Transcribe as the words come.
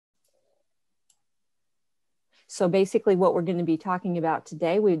So basically what we're going to be talking about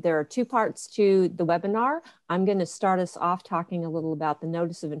today, there are two parts to the webinar. I'm going to start us off talking a little about the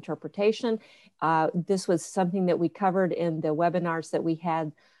notice of interpretation. This was something that we covered in the webinars that we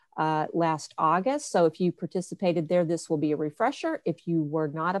had last August. So if you participated there, this will be a refresher. If you were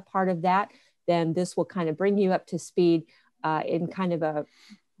not a part of that, then this will kind of bring you up to speed in kind of a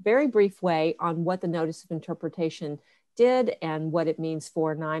very brief way on what the notice of interpretation did and what it means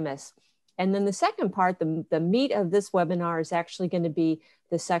for NIMAS. And then the second part, the meat of this webinar is actually going to be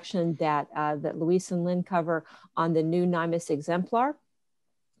the section that, that Luis and Lynn cover on the new NIMAS exemplar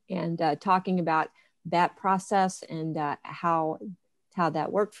and talking about that process and how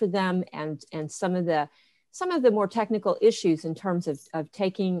that worked for them and some of the more technical issues in terms of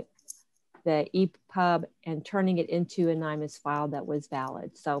taking the EPUB and turning it into a NIMAS file that was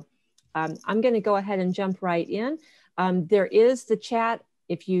valid. So I'm going to go ahead and jump right in. There is the chat.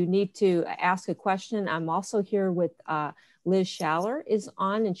 If you need to ask a question, I'm also here with Liz Schaller is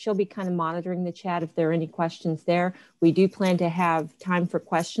on, and she'll be kind of monitoring the chat if there are any questions there. We do plan to have time for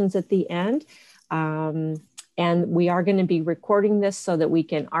questions at the end. And we are going to be recording this so that we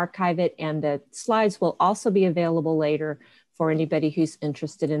can archive it, and the slides will also be available later for anybody who's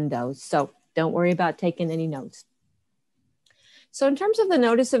interested in those. So don't worry about taking any notes. So in terms of the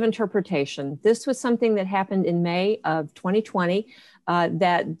notice of interpretation, this was something that happened in May of 2020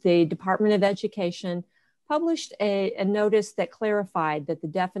 that the Department of Education published a notice that clarified that the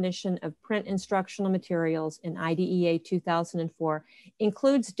definition of print instructional materials in IDEA 2004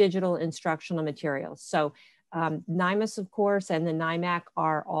 includes digital instructional materials. So NIMAS, of course, and the NIMAC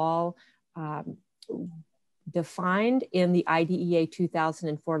are all defined in the IDEA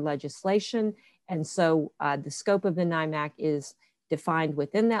 2004 legislation. And so the scope of the NIMAC is defined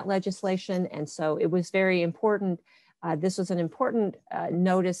within that legislation. And so it was very important. This was an important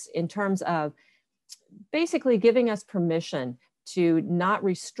notice in terms of basically giving us permission to not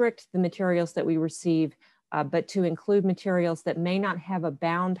restrict the materials that we receive, but to include materials that may not have a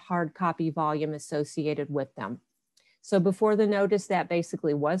bound hard copy volume associated with them. So before the notice, that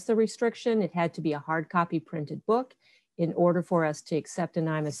basically was the restriction. It had to be a hard copy printed book in order for us to accept a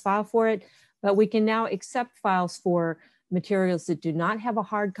NIMAS file for it. But we can now accept files for materials that do not have a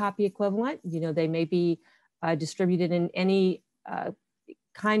hard copy equivalent. You know, they may be distributed in any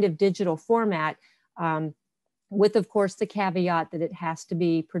kind of digital format, with, of course, the caveat that it has to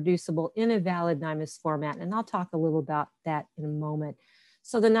be producible in a valid NIMAS format. And I'll talk a little about that in a moment.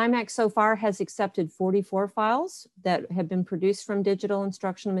 So the NIMAC so far has accepted 44 files that have been produced from digital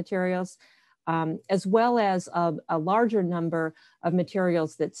instructional materials, as well as a larger number of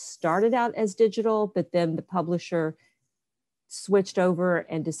materials that started out as digital, but then the publisher switched over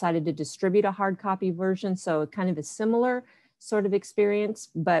and decided to distribute a hard copy version. So kind of a similar sort of experience,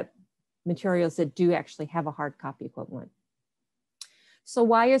 but materials that do actually have a hard copy equivalent. So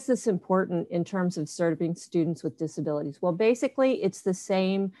why is this important in terms of serving students with disabilities? Well, basically it's the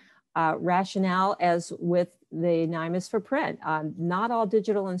same rationale as with the NIMAS for print. Not all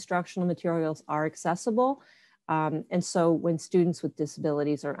digital instructional materials are accessible. And so when students with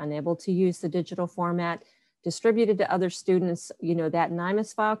disabilities are unable to use the digital format distributed to other students, you know, that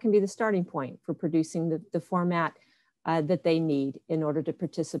NIMAS file can be the starting point for producing the format that they need in order to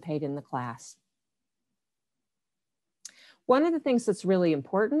participate in the class. One of the things that's really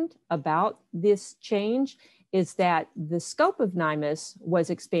important about this change is that the scope of NIMAS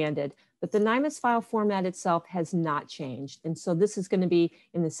was expanded, but the NIMAS file format itself has not changed. And so this is going to be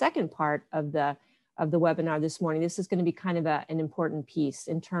in the second part of the webinar this morning. This is going to be kind of an important piece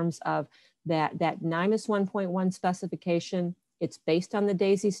in terms of that NIMAS 1.1 specification. It's based on the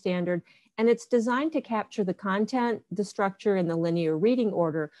DAISY standard, and it's designed to capture the content, the structure, and the linear reading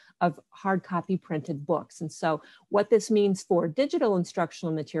order of hard copy printed books. And so what this means for digital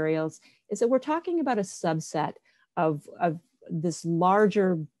instructional materials is that we're talking about a subset of this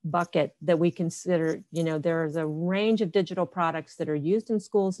larger bucket that we consider. You know, there's a range of digital products that are used in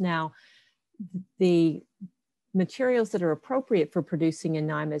schools now. The materials that are appropriate for producing in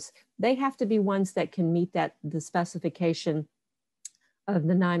NIMAS, they have to be ones that can meet the specification of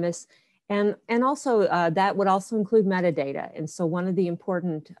the NIMAS. And also that would also include metadata. And so one of the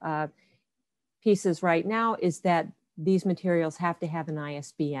important pieces right now is that these materials have to have an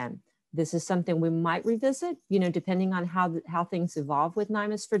ISBN. This is something we might revisit, you know, depending on how things evolve with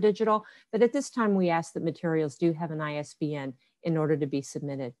NIMAS for digital. But at this time, we ask that materials do have an ISBN in order to be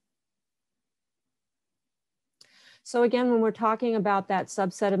submitted. So again, when we're talking about that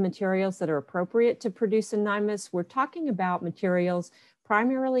subset of materials that are appropriate to produce in NIMAS, we're talking about materials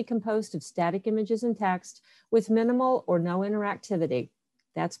primarily composed of static images and text with minimal or no interactivity.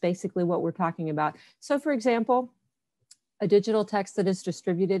 that's basically what we're talking about. So for example, a digital text that is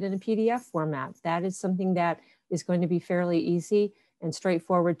distributed in a PDF format, that is something that is going to be fairly easy and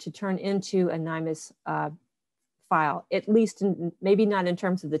straightforward to turn into a NIMAS file, at least maybe not in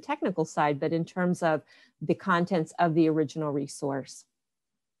terms of the technical side, but in terms of the contents of the original resource.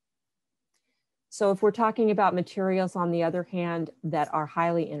 So if we're talking about materials, on the other hand, that are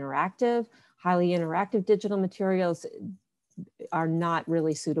highly interactive digital materials are not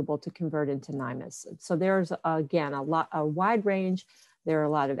really suitable to convert into NIMAS. So there's, again, a wide range. There are a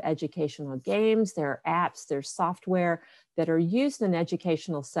lot of educational games, there are apps, there's software that are used in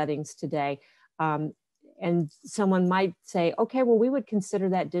educational settings today. And someone might say, okay, well, we would consider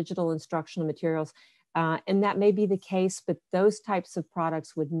that digital instructional materials. And that may be the case, but those types of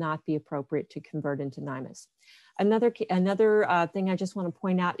products would not be appropriate to convert into NIMAS. Another thing I just want to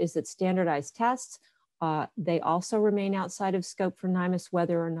point out is that standardized tests, they also remain outside of scope for NIMAS,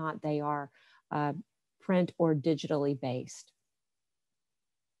 whether or not they are print or digitally based.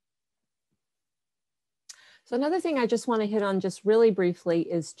 So another thing I just want to hit on just really briefly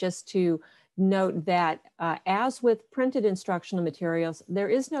is just to note that as with printed instructional materials, there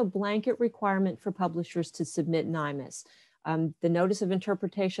is no blanket requirement for publishers to submit NIMAS. The Notice of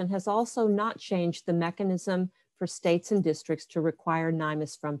Interpretation has also not changed the mechanism for states and districts to require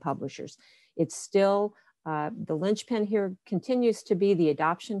NIMAS from publishers. It's still, the linchpin here continues to be the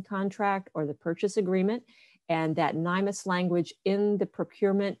adoption contract or the purchase agreement, and that NIMAS language in the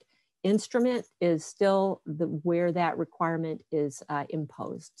procurement instrument is still where that requirement is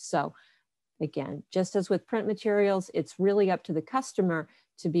imposed. So again, just as with print materials, it's really up to the customer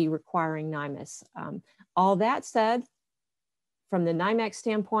to be requiring NIMAS. All that said, from the NIMAC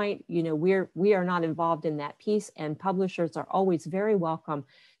standpoint, you know, we are not involved in that piece, and publishers are always very welcome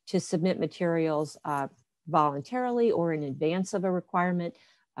to submit materials voluntarily or in advance of a requirement.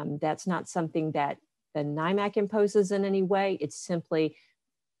 That's not something that the NIMAC imposes in any way. It's simply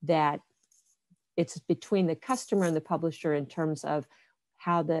that it's between the customer and the publisher in terms of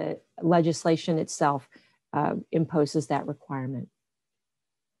how the legislation itself imposes that requirement.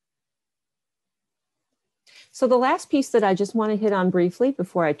 So the last piece that I just want to hit on briefly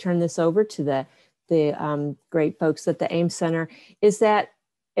before I turn this over to the great folks at the AEM Center is that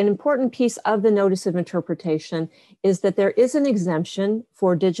an important piece of the Notice of Interpretation is that there is an exemption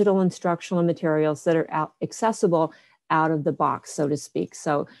for digital instructional materials that are accessible out of the box, so to speak.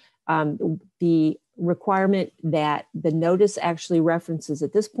 So the requirement that the notice actually references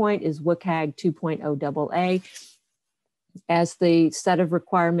at this point is WCAG 2.0 AA as the set of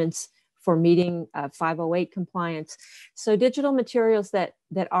requirements for meeting 508 compliance. So digital materials that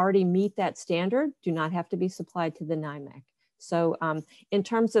already meet that standard do not have to be supplied to the NIMAC. So in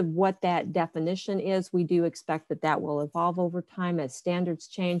terms of what that definition is, we do expect that that will evolve over time as standards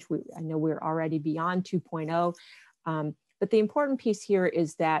change. I know we're already beyond 2.0, but the important piece here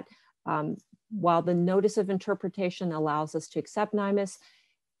is that while the Notice of Interpretation allows us to accept NIMAS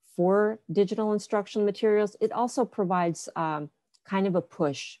for digital instructional materials, it also provides kind of a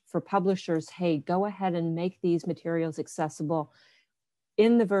push for publishers. Hey, go ahead and make these materials accessible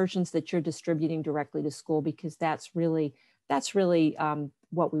in the versions that you're distributing directly to school, because that's really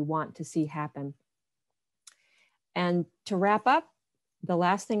what we want to see happen. And to wrap up, the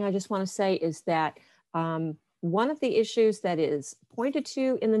last thing I just want to say is that one of the issues that is pointed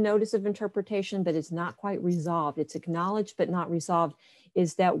to in the Notice of Interpretation but is not quite resolved, it's acknowledged but not resolved,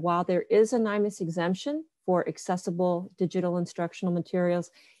 is that while there is a NIMAS exemption for accessible digital instructional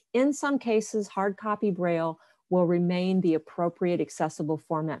materials, in some cases, hard copy Braille will remain the appropriate accessible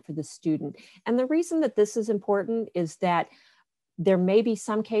format for the student. And the reason that this is important is that there may be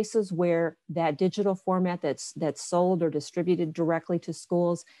some cases where that digital format that's sold or distributed directly to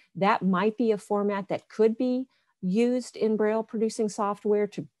schools, that might be a format that could be used in Braille producing software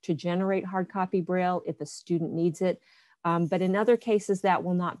to generate hard copy Braille if a student needs it. But in other cases, that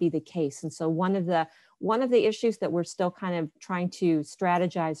will not be the case. And so one of the issues that we're still kind of trying to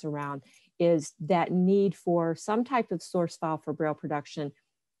strategize around is that need for some type of source file for Braille production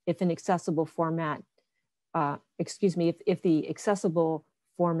if an accessible format, if the accessible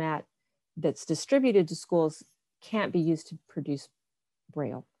format that's distributed to schools can't be used to produce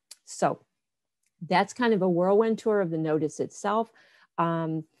Braille. So that's kind of a whirlwind tour of the notice itself.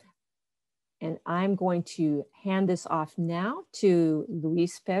 And I'm going to hand this off now to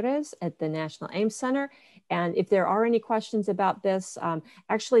Luis Perez at the National AEM Center. And if there are any questions about this,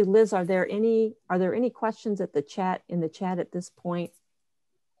 actually, Liz, are there any questions at in the chat at this point?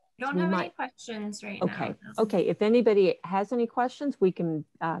 Don't have any questions right now. Okay. Okay. If anybody has any questions, we can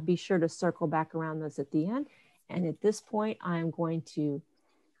be sure to circle back around those at the end. And at this point, I'm going to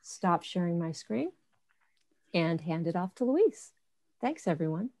stop sharing my screen and hand it off to Luis. Thanks,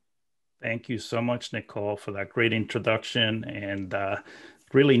 everyone. Thank you so much, Nicole, for that great introduction and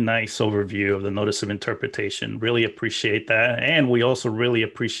really nice overview of the Notice of Interpretation. Really appreciate that. And we also really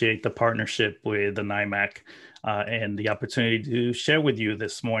appreciate the partnership with the NIMAC and the opportunity to share with you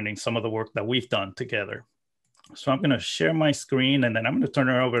this morning some of the work that we've done together. So I'm going to share my screen, and then I'm going to turn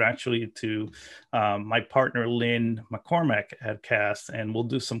it over actually to my partner, Lynn McCormack at CAST, and we'll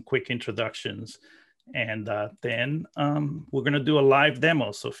do some quick introductions. And then we're going to do a live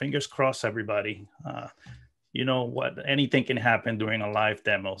demo. So fingers crossed, everybody. You know what, anything can happen during a live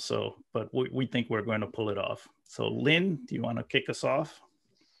demo. So, but we think we're going to pull it off. So Lynn, do you want to kick us off?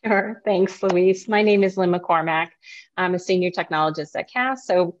 Sure. Thanks, Luis. My name is Lynn McCormack. I'm a senior technologist at CAST.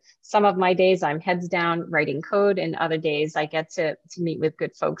 So some of my days I'm heads down writing code, and other days I get to meet with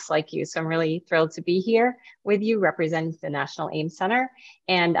good folks like you. So I'm really thrilled to be here with you representing the National AEM Center,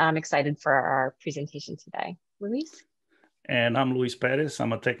 and I'm excited for our presentation today. Luis? And I'm Luis Perez.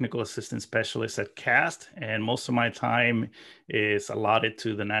 I'm a technical assistant specialist at CAST, and most of my time is allotted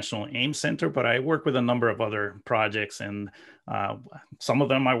to the National AEM Center, but I work with a number of other projects, and some of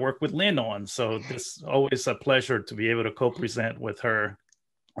them I work with Lynn on. So it's always a pleasure to be able to co-present with her.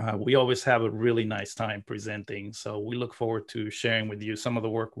 We always have a really nice time presenting. So we look forward to sharing with you some of the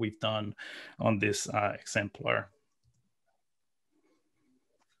work we've done on this exemplar.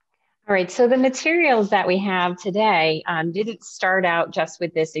 All right, so the materials that we have today didn't start out just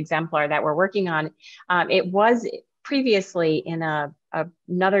with this exemplar that we're working on. It was previously in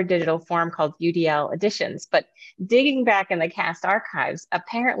another digital form called UDL Editions, but digging back in the CAST archives,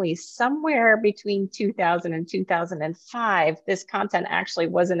 apparently somewhere between 2000 and 2005, this content actually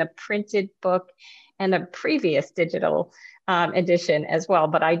was in a printed book and a previous digital edition as well,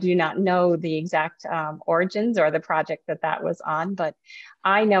 but I do not know the exact origins or the project that was on, but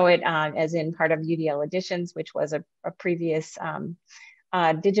I know it as in part of UDL Editions, which was a previous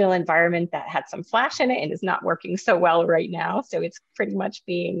digital environment that had some Flash in it and is not working so well right now. So it's pretty much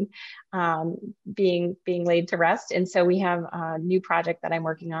being laid to rest. And so we have a new project that I'm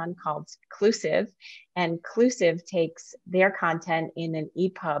working on called Clusive, and Clusive takes their content in an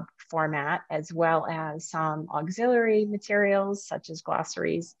EPUB format, as well as some auxiliary materials such as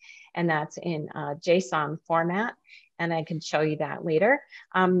glossaries, and that's in JSON format. And I can show you that later.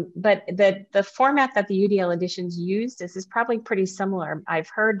 But the format that the UDL editions used, this is probably pretty similar. I've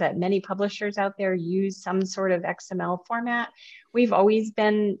heard that many publishers out there use some sort of XML format. We've always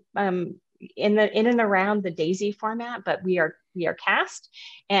been in and around the DAISY format, but we are CAST,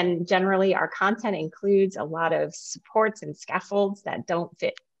 and generally our content includes a lot of supports and scaffolds that don't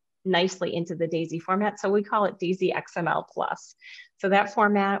fit nicely into the DAISY format. So we call it DAISY XML Plus. So that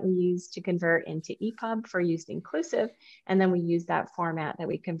format we use to convert into EPUB for use inclusive, and then we use that format that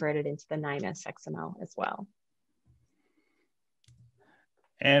we converted into the NIMAS XML as well.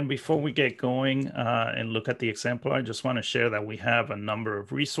 And before we get going and look at the exemplar, I just want to share that we have a number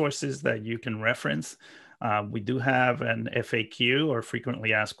of resources that you can reference. We do have an FAQ, or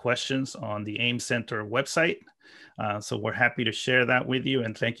frequently asked questions, on the AEM Center website. So we're happy to share that with you.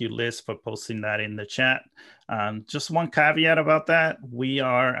 And thank you, Liz, for posting that in the chat. Just one caveat about that. We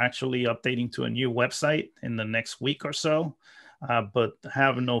are actually updating to a new website in the next week or so. But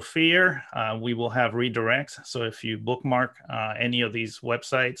have no fear, we will have redirects. So if you bookmark any of these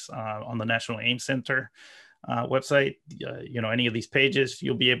websites on the National AEM Center website, any of these pages,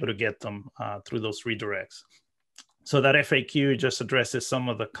 you'll be able to get them through those redirects. So that FAQ just addresses some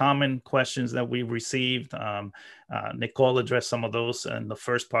of the common questions that we've received. Nicole addressed some of those in the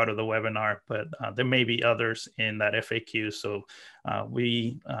first part of the webinar, but there may be others in that FAQ. So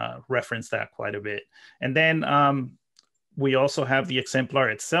we reference that quite a bit. And then we also have the exemplar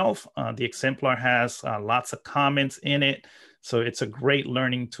itself. The exemplar has lots of comments in it. So it's a great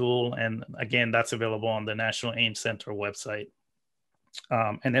learning tool. And again, that's available on the National AEM Center website.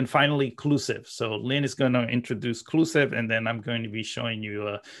 And then finally, Clusive. So Lynn is going to introduce Clusive, and then I'm going to be showing you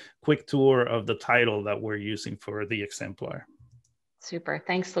a quick tour of the title that we're using for the exemplar. Super,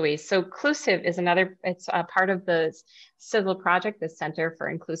 thanks, Luis. So Clusive is it's a part of the CISL project, the Center for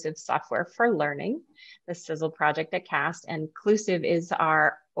Inclusive Software for Learning, the CISL project at CAST. And Clusive is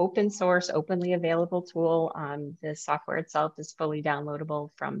our open source, openly available tool. The software itself is fully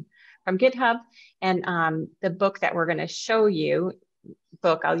downloadable from GitHub. And the book that we're going to show you,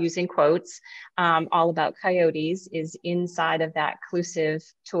 I'll use in quotes, all about coyotes, is inside of that Clusive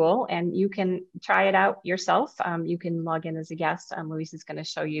tool, and you can try it out yourself. You can log in as a guest. Luis is going to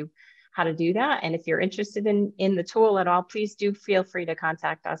show you how to do that. And if you're interested in the tool at all, please do feel free to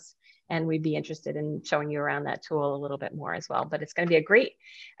contact us, And we'd be interested in showing you around that tool a little bit more as well. But it's going to be a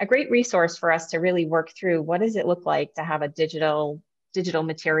great resource for us to really work through what does it look like to have a digital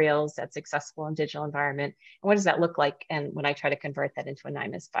materials that's accessible in digital environment, and what does that look like? And when I try to convert that into a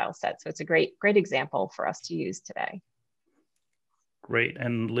NIMAS file set. So it's a great example for us to use today. Great.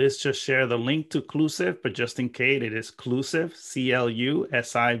 And Liz just shared the link to Clusive, but just in case, it is Clusive,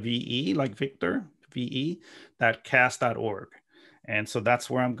 C-L-U-S-I-V-E, like Victor, VE.cast.org. And so that's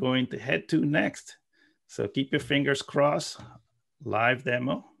where I'm going to head to next. So keep your fingers crossed. Live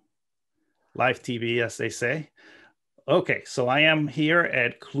demo, live TV, as they say. Okay, so I am here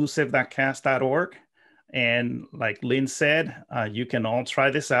at clusive.cast.org. And like Lynn said, you can all try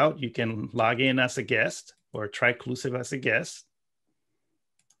this out. You can log in as a guest or try Clusive as a guest.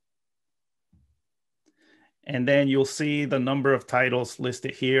 And then you'll see the number of titles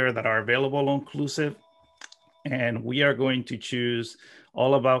listed here that are available on Clusive. And we are going to choose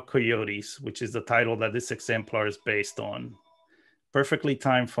All About Coyotes, which is the title that this exemplar is based on. Perfectly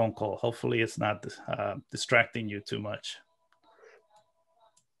timed phone call. Hopefully it's not distracting you too much.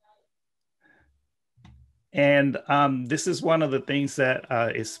 And this is one of the things that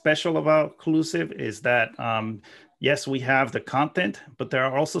is special about Clusive is that, yes, we have the content, but there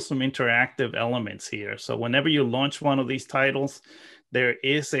are also some interactive elements here. So whenever you launch one of these titles, there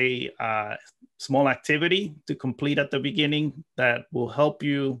is a small activity to complete at the beginning that will help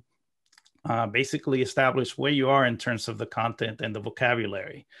you basically establish where you are in terms of the content and the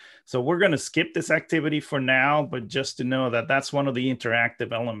vocabulary. So we're going to skip this activity for now, but just to know that that's one of the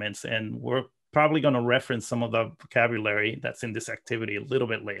interactive elements, and we're probably going to reference some of the vocabulary that's in this activity a little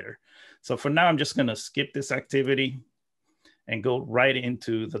bit later. So for now, I'm just going to skip this activity and go right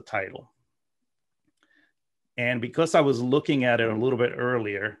into the title. And because I was looking at it a little bit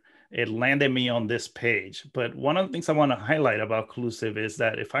earlier, it landed me on this page. But one of the things I want to highlight about Clusive is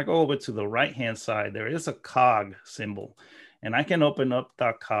that if I go over to the right-hand side, there is a cog symbol, and I can open up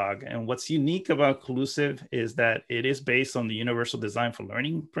that cog. And what's unique about Clusive is that it is based on the Universal Design for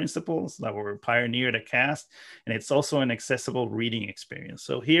Learning principles that were pioneered at CAST, and it's also an accessible reading experience.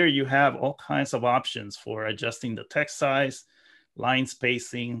 So here you have all kinds of options for adjusting the text size, line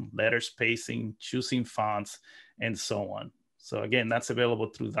spacing, letter spacing, choosing fonts, and so on. So again, that's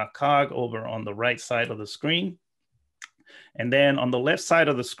available through that cog over on the right side of the screen. And then on the left side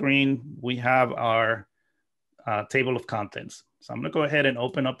of the screen, we have our table of contents. So I'm going to go ahead and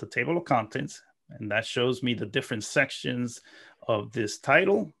open up the table of contents, and that shows me the different sections of this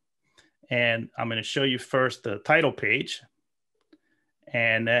title. And I'm going to show you first the title page.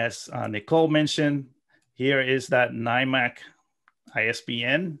 And as Nicole mentioned, here is that NIMAC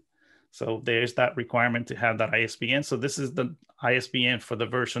ISBN. So there's that requirement to have that ISBN. So this is the ISBN for the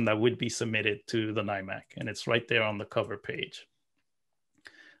version that would be submitted to the NIMAC, and it's right there on the cover page.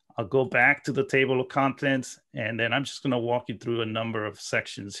 I'll go back to the table of contents, and then I'm just going to walk you through a number of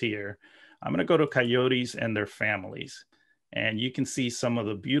sections here. I'm going to go to coyotes and their families, and you can see some of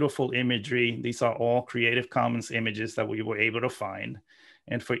the beautiful imagery. These are all Creative Commons images that we were able to find.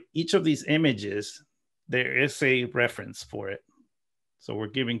 And for each of these images, there is a reference for it. So we're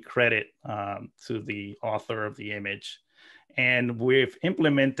giving credit to the author of the image. And we've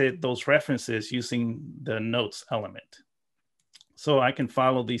implemented those references using the notes element. So I can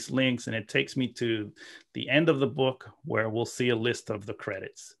follow these links, and it takes me to the end of the book where we'll see a list of the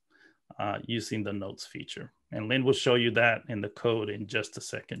credits using the notes feature. And Lynn will show you that in the code in just a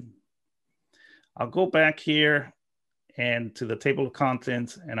second. I'll go back here and to the table of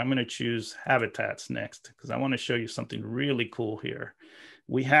contents, and I'm going to choose habitats next because I want to show you something really cool here.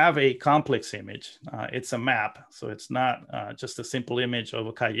 We have a complex image. It's a map, so it's not just a simple image of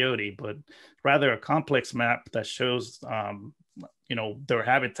a coyote, but rather a complex map that shows their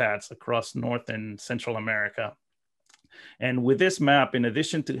habitats across North and Central America. And with this map, in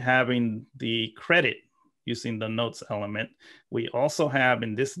addition to having the credit using the notes element, we also have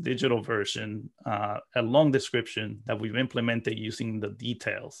in this digital version a long description that we've implemented using the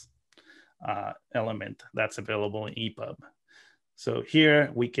details element that's available in EPUB. So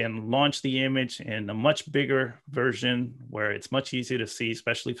here we can launch the image in a much bigger version where it's much easier to see,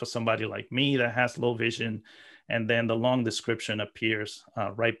 especially for somebody like me that has low vision. And then the long description appears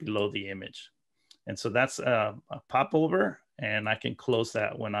right below the image. And so that's a popover, and I can close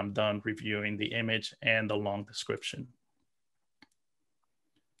that when I'm done reviewing the image and the long description.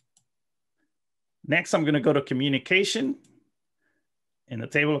 Next, I'm going to go to communication in the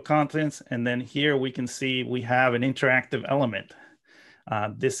table of contents. And then here we can see we have an interactive element.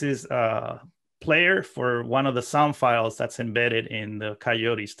 This is a player for one of the sound files that's embedded in the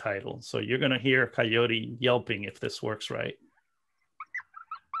coyotes title. So you're going to hear a coyote yelping if this works right.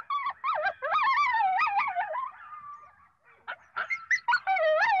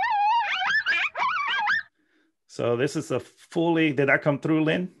 So this is a fully, did that come through,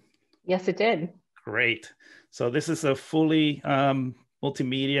 Lynn? Yes, it did. Great. So this is a fully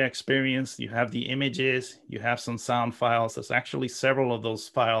multimedia experience. You have the images, you have some sound files. There's actually several of those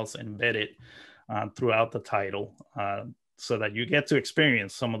files embedded throughout the title so that you get to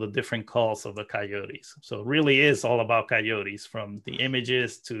experience some of the different calls of the coyotes. So it really is all about coyotes, from the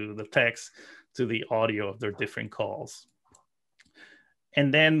images to the text to the audio of their different calls.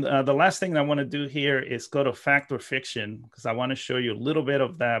 And then the last thing I want to do here is go to fact or fiction, because I want to show you a little bit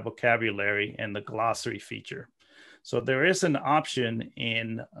of that vocabulary and the glossary feature. So there is an option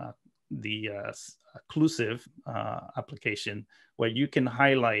in the Clusive application where you can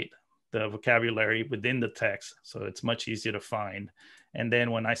highlight the vocabulary within the text. So it's much easier to find. And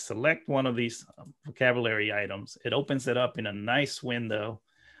then when I select one of these vocabulary items, it opens it up in a nice window.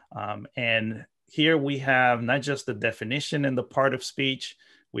 And here we have not just the definition and the part of speech,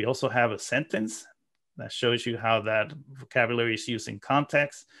 we also have a sentence that shows you how that vocabulary is used in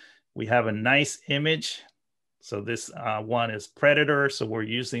context. We have a nice image. So this one is predator. So we're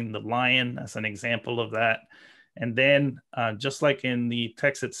using the lion as an example of that. And then just like in the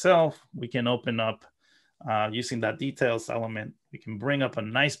text itself, we can open up using that details element. We can bring up a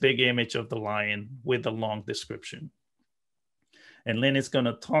nice big image of the lion with a long description. And Lynn is going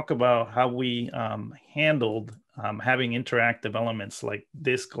to talk about how we handled having interactive elements like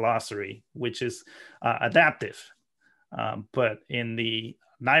this glossary, which is adaptive. But in the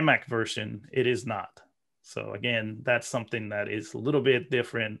NIMAC version, it is not. So again, that's something that is a little bit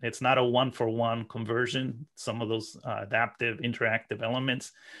different. It's not a one-for-one conversion. Some of those adaptive interactive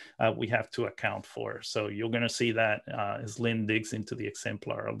elements we have to account for. So you're going to see that as Lynn digs into the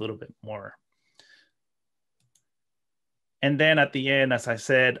exemplar a little bit more. And then at the end, as I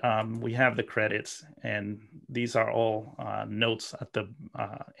said, we have the credits, and these are all notes at the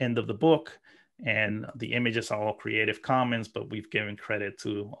end of the book, and the images are all Creative Commons, but we've given credit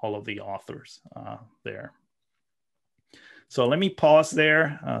to all of the authors there. So let me pause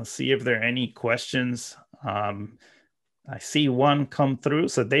there, see if there are any questions. I see one come through.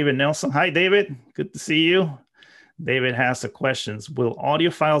 So David Nelson, hi David, good to see you. David has a question. Will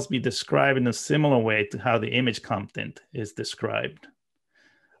audio files be described in a similar way to how the image content is described?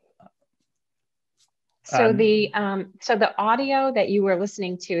 So the audio that you were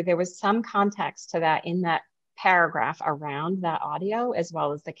listening to, there was some context to that in that paragraph around that audio, as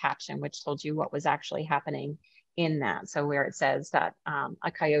well as the caption, which told you what was actually happening in that. So where it says that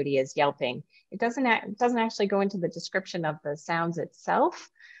a coyote is yelping, it doesn't actually go into the description of the sounds itself,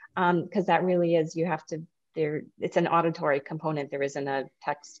 because that really is, you have to, it's an auditory component. There isn't a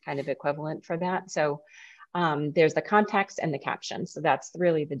text kind of equivalent for that. So there's the context and the caption. So that's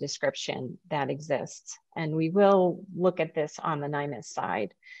really the description that exists. And we will look at this on the NIMAS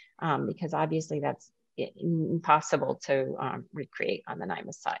side, because obviously that's impossible to recreate on the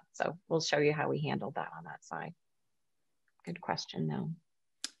NIMAS side. So we'll show you how we handled that on that side. Good question though.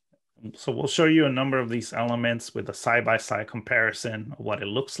 So we'll show you a number of these elements with a side-by-side comparison of what it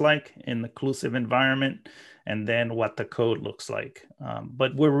looks like in the Clusive environment, and then what the code looks like.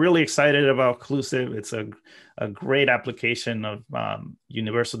 But we're really excited about Clusive. It's a great application of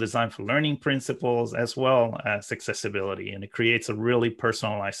universal design for learning principles, as well as accessibility, and it creates a really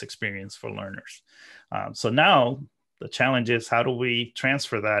personalized experience for learners. So now the challenge is, how do we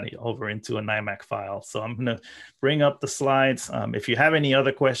transfer that over into a NIMAC file? So I'm going to bring up the slides. If you have any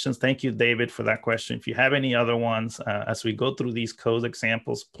other questions, thank you, David, for that question. If you have any other ones, as we go through these code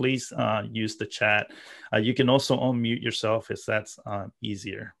examples, please use the chat. You can also unmute yourself if that's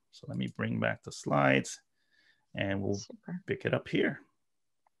easier. So let me bring back the slides, and we'll pick it up here.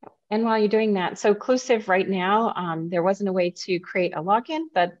 And while you're doing that, so Clusive right now, there wasn't a way to create a login,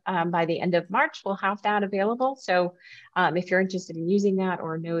 but by the end of March, we'll have that available. So if you're interested in using that,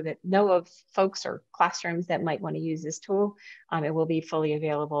 or know of folks or classrooms that might want to use this tool, it will be fully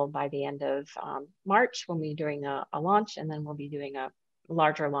available by the end of March when we're doing a launch, and then we'll be doing a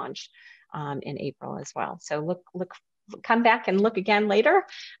larger launch in April as well. So come back and look again later.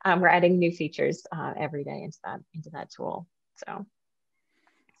 We're adding new features every day into that tool. So.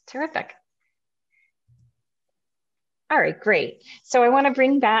 Terrific. All right, great. So I want to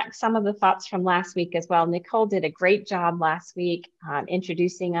bring back some of the thoughts from last week as well. Nicole did a great job last week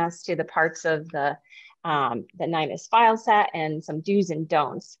introducing us to the parts of the the NIMAS file set and some do's and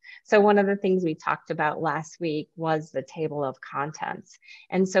don'ts. So one of the things we talked about last week was the table of contents.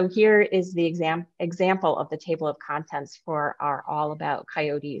 And so here is the example of the table of contents for our All About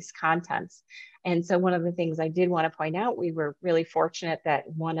Coyotes contents. And so one of the things I did want to point out, we were really fortunate that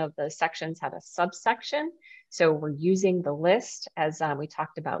one of the sections had a subsection. So we're using the list as we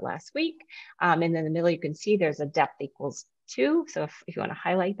talked about last week. And in the middle, you can see there's a depth equals 2. So if you want to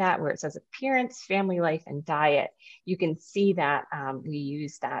highlight that where it says appearance, family life, and diet, you can see that we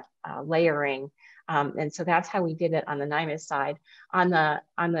use that layering. And so that's how we did it on the NIMAS side. On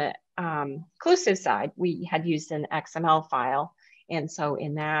the Clusive side, we had used an XML file. And so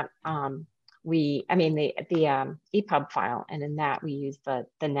in that, the EPUB file, and in that we use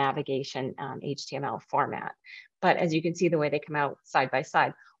the navigation HTML format. But as you can see the way they come out side by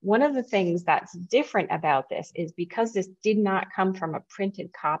side, one of the things that's different about this is because this did not come from a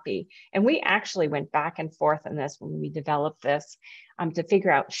printed copy, and we actually went back and forth on this when we developed this to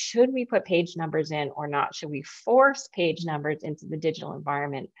figure out, should we put page numbers in or not? Should we force page numbers into the digital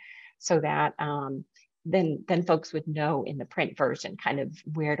environment so that then folks would know in the print version kind of,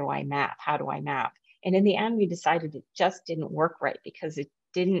 where do I map? How do I map? And in the end, we decided it just didn't work right because it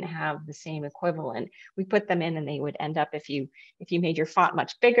didn't have the same equivalent. We put them in and they would end up, if you made your font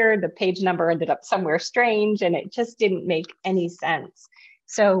much bigger, the page number ended up somewhere strange, and it just didn't make any sense.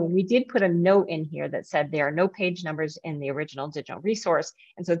 So we did put a note in here that said there are no page numbers in the original digital resource.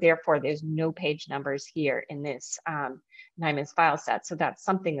 And so therefore there's no page numbers here in this NIMAS file set. So that's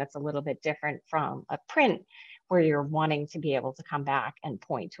something that's a little bit different from a print where you're wanting to be able to come back and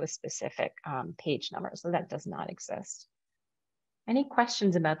point to a specific page number. So that does not exist. Any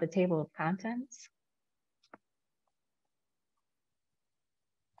questions about the table of contents?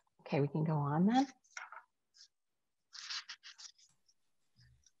 Okay, we can go on then.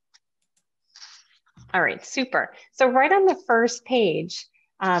 All right, super. So right on the first page,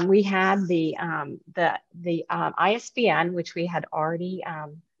 we had the ISBN, which we had already,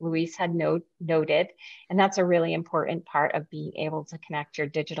 Luis had noted, and that's a really important part of being able to connect your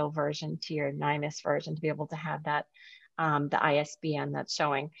digital version to your NIMAS version, to be able to have that, the ISBN that's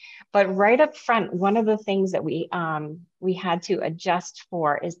showing. But right up front, one of the things that we had to adjust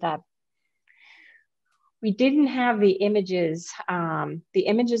for is that we didn't have the images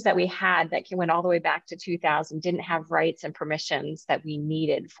that we had that went all the way back to 2000 didn't have rights and permissions that we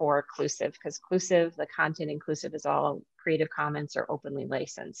needed for Clusive, because Clusive, the content in Clusive is all Creative Commons or openly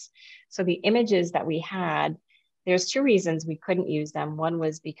licensed. So the images that we had, there's 2 reasons we couldn't use them. One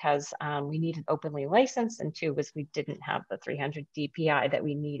was because we needed openly licensed, and 2 was we didn't have the 300 DPI that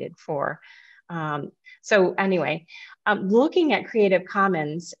we needed for. So anyway, looking at Creative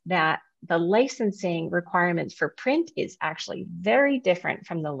Commons, that the licensing requirements for print is actually very different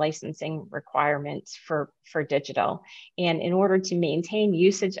from the licensing requirements for digital. And in order to maintain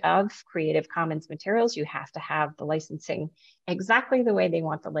usage of Creative Commons materials, you have to have the licensing exactly the way they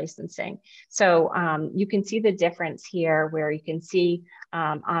want the licensing. So you can see the difference here, where you can see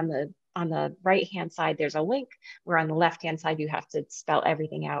on the right-hand side, there's a link, where on the left-hand side, you have to spell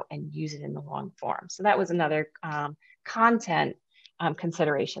everything out and use it in the long form. So that was another content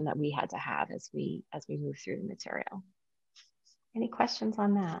consideration that we had to have as we move through the material. Any questions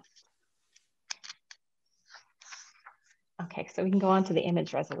on that? Okay, so we can go on to the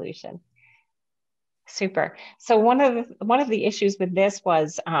image resolution. Super. So one of the issues with this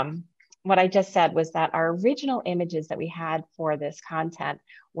was what I just said was that our original images that we had for this content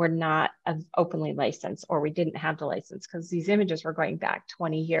were not openly licensed, or we didn't have the license, because these images were going back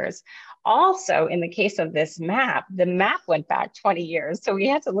 20 years. Also, in the case of this map, the map went back 20 years. So we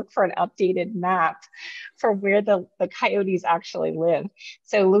had to look for an updated map for where the coyotes actually live.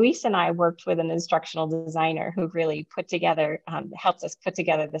 So Luis and I worked with an instructional designer who really put together, helped us put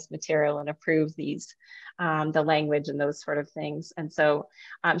together this material and approve these, the language and those sort of things. And so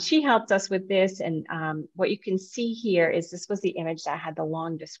she helped us with this. And what you can see here is this was the image that had the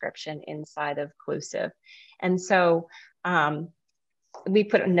long description inside of Clusive. And so we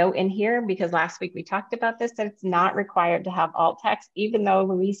put a note in here because last week we talked about this, that it's not required to have alt text, even though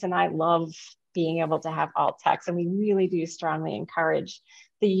Luis and I love being able to have alt text. And we really do strongly encourage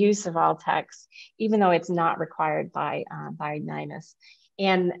the use of alt text, even though it's not required by NIMAS.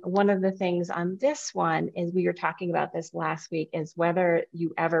 And one of the things on this one is, we were talking about this last week, is whether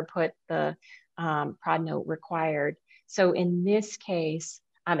you ever put the prod note required. So in this case,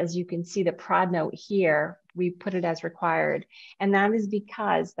 as you can see, the prod note here, we put it as required. And that is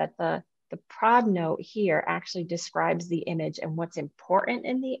because that the The prod note here actually describes the image and what's important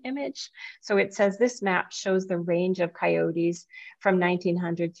in the image. So it says this map shows the range of coyotes from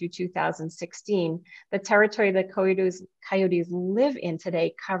 1900 through 2016. The territory that coyotes live in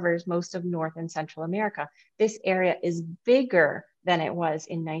today covers most of North and Central America. This area is bigger than it was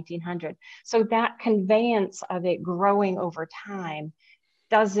in 1900. So that conveyance of it growing over time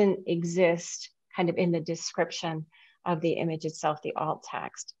doesn't exist kind of in the description of the image itself, the alt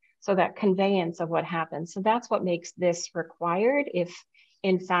text. So that conveyance of what happens. So that's what makes this required if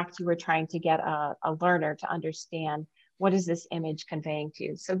in fact you were trying to get a learner to understand what is this image conveying to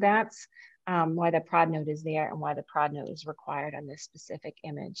you. So that's why the prod note is there and why the prod note is required on this specific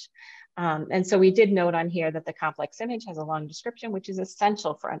image. And so we did note on here that the complex image has a long description, which is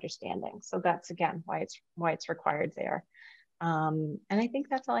essential for understanding. So that's again why it's required there. And I think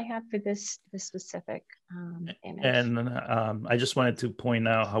that's all I have for this specific image. And I just wanted to point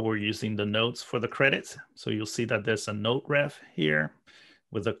out how we're using the notes for the credits. So you'll see that there's a note ref here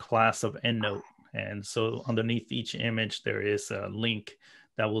with a class of EndNote. And so underneath each image, there is a link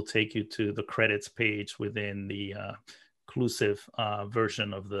that will take you to the credits page within the inclusive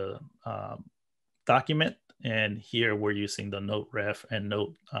version of the document. And here we're using the note ref and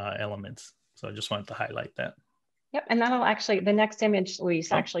note elements. So I just wanted to highlight that. Yep, and that'll actually, the next image,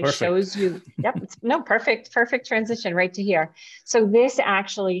 Luis, actually perfect. shows you, yep, no, perfect transition right to here. So this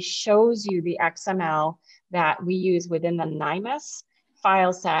actually shows you the XML that we use within the NIMAS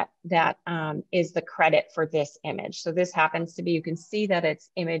file set that is the credit for this image. So this happens to be, you can see that it's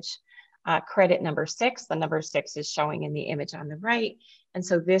image credit number 6. The number 6 is showing in the image on the right. And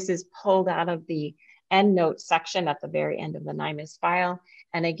so this is pulled out of the EndNote section at the very end of the NIMAS file.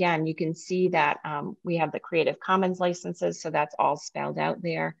 And again, you can see that we have the Creative Commons licenses, so that's all spelled out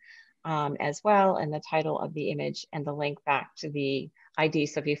there as well, and the title of the image and the link back to the ID.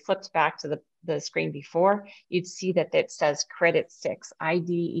 So if you flipped back to the screen before, you'd see that it says credit 6.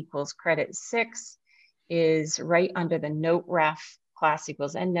 ID equals credit 6 is right under the note ref, class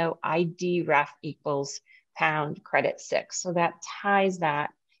equals EndNote, ID ref equals pound credit 6. So that ties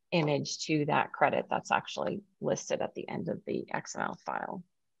that image to that credit that's actually listed at the end of the XML file.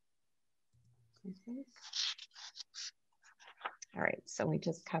 All right, so we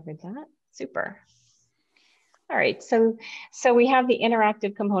just covered that. Super. All right, so we have the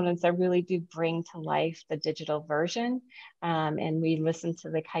interactive components that really do bring to life the digital version. And we listen to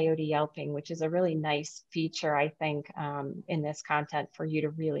the coyote yelping, which is a really nice feature, I think, in this content for you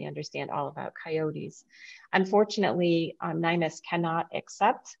to really understand all about coyotes. Unfortunately, NIMAS cannot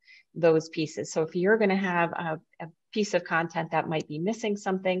accept those pieces. So if you're going to have a piece of content that might be missing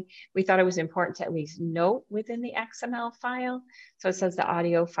something, we thought it was important to at least note within the XML file. So it says the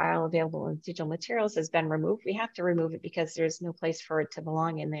audio file available in digital materials has been removed. We have to remove it because there's no place for it to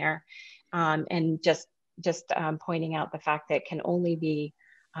belong in there. And just pointing out the fact that it can only be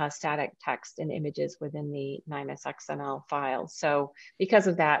static text and images within the NIMAS XML file. So because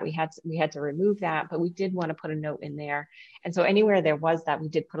of that, we had to remove that, but we did want to put a note in there. And so anywhere there was that, we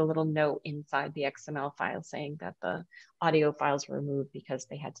did put a little note inside the XML file saying that the audio files were removed because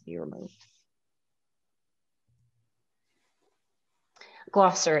they had to be removed.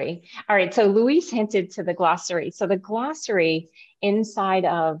 Glossary. All right, so Luis hinted to the glossary. So the glossary inside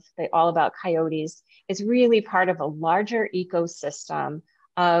of the All About Coyotes is really part of a larger ecosystem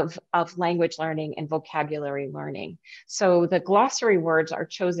of language learning and vocabulary learning. So the glossary words are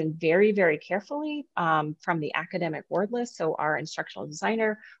chosen very, very carefully from the academic word list. So our instructional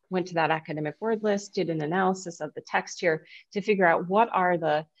designer went to that academic word list, did an analysis of the text here to figure out what are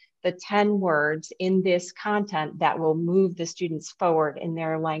the 10 words in this content that will move the students forward in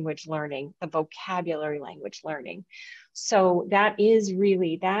their language learning, the vocabulary language learning. So that is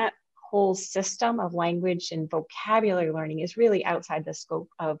really, that whole system of language and vocabulary learning is really outside the scope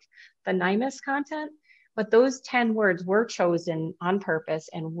of the NIMAS content, but those 10 words were chosen on purpose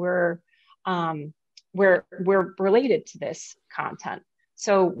and were related to this content.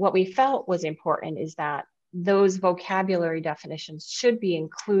 So what we felt was important is that those vocabulary definitions should be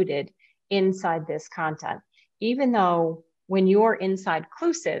included inside this content, even though when you're inside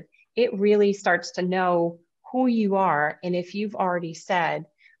Clusive, it really starts to know who you are. And if you've already said,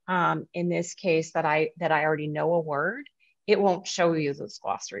 in this case, that I already know a word, it won't show you those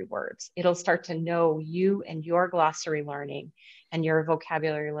glossary words. It'll start to know you and your glossary learning and your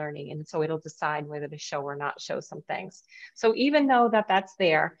vocabulary learning. And so it'll decide whether to show or not show some things. So even though that's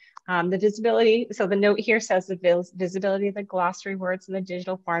there, the visibility, so the note here says the visibility of the glossary words in the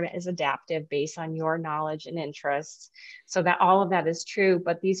digital format is adaptive based on your knowledge and interests. So that all of that is true,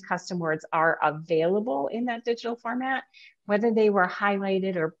 but these custom words are available in that digital format, whether they were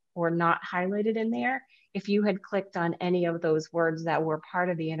highlighted or not highlighted in there, if you had clicked on any of those words that were part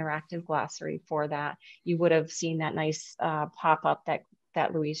of the interactive glossary for that, you would have seen that nice pop-up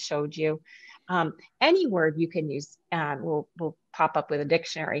that Louise showed you. Any word you can use will pop up with a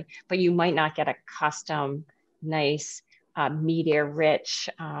dictionary, but you might not get a custom, nice, media-rich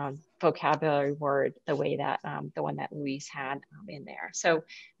vocabulary word the way that the one that Louise had in there. So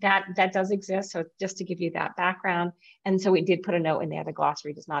that does exist. So just to give you that background. And so we did put a note in there, the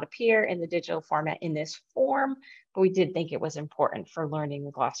glossary does not appear in the digital format in this form, but we did think it was important for learning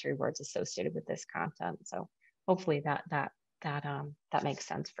the glossary words associated with this content. So hopefully that makes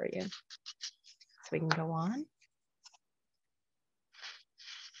sense for you. So we can go on.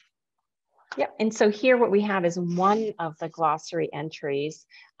 Yep, and so here what we have is one of the glossary entries.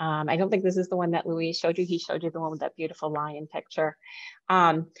 I don't think this is the one that Louise showed you. He showed you the one with that beautiful lion picture.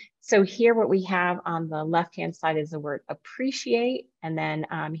 So here what we have on the left-hand side is the word appreciate, and then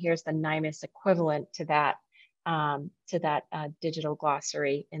here's the NIMAS equivalent to that digital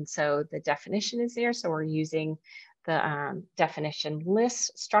glossary. And so the definition is there. So we're using the definition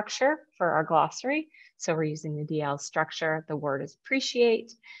list structure for our glossary. So we're using the DL structure. The word is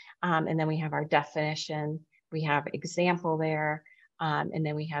appreciate. And then we have our definition, we have example there, and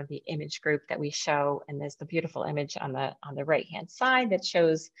then we have the image group that we show, and there's the beautiful image on the right-hand side that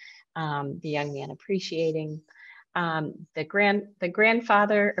shows the young man appreciating. The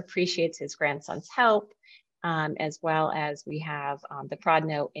grandfather appreciates his grandson's help, as well as we have the prod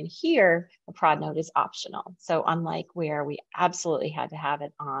note. And here, the prod note is optional. So unlike where we absolutely had to have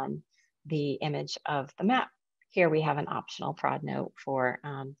it on the image of the map, here we have an optional prod note for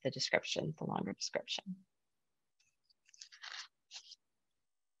the description, the longer description.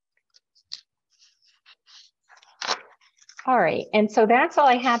 All right, and so that's all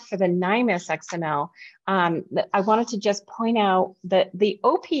I had for the NIMAS XML. I wanted to just point out that the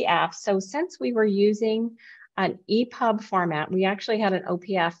OPF, so since we were using an EPUB format, we actually had an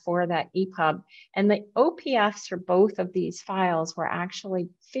OPF for that EPUB, and the OPFs for both of these files were actually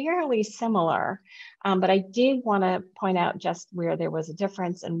fairly similar, but I did want to point out just where there was a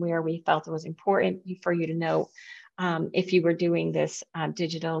difference and where we felt it was important for you to know if you were doing this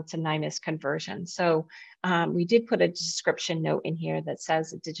digital to NIMAS conversion. So we did put a description note in here that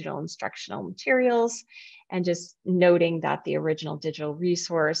says Digital Instructional Materials, and just noting that the original digital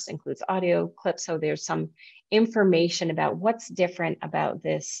resource includes audio clips. So there's some information about what's different about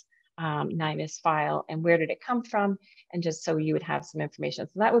this NIMAS file and where did it come from, and just so you would have some information.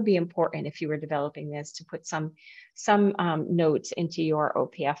 So that would be important if you were developing this, to put some notes into your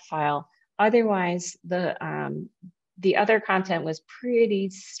OPF file. Otherwise, the other content was pretty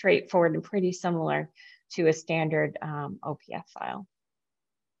straightforward and pretty similar to a standard OPF file.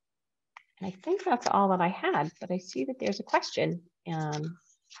 And I think that's all that I had, but I see that there's a question in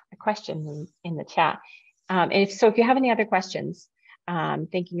the chat. And if you have any other questions,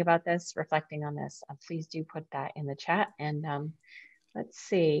 thinking about this, reflecting on this, please do put that in the chat. And let's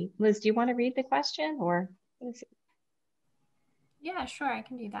see, Liz, do you want to read the question, or? Yeah, sure, I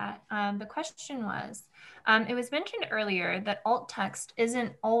can do that. The question was, it was mentioned earlier that alt text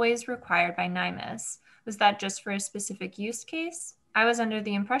isn't always required by NIMAS. Was that just for a specific use case? I was under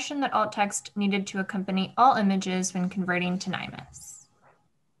the impression that alt text needed to accompany all images when converting to NIMAS.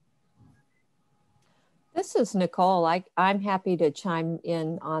 This is Nicole. I'm happy to chime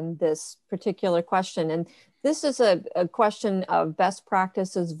in on this particular question. And this is a question of best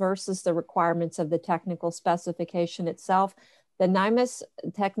practices versus the requirements of the technical specification itself. The NIMAS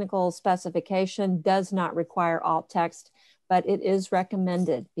technical specification does not require alt text, but it is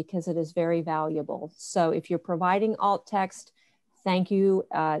recommended because it is very valuable. So if you're providing alt text, thank you.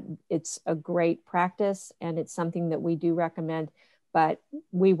 It's a great practice, and it's something that we do recommend, but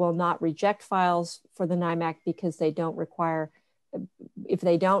we will not reject files for the NIMAC because they don't require, if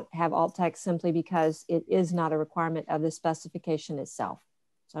they don't have alt text, simply because it is not a requirement of the specification itself.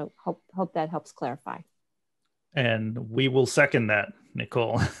 So hope that helps clarify. And we will second that,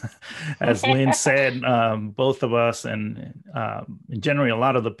 Nicole. As Lynn said, both of us and generally a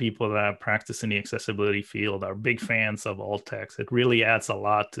lot of the people that practice in the accessibility field are big fans of alt text. It really adds a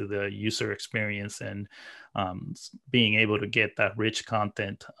lot to the user experience, and being able to get that rich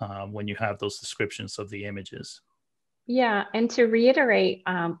content when you have those descriptions of the images. Yeah, and to reiterate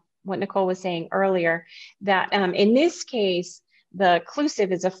what Nicole was saying earlier, that in this case, the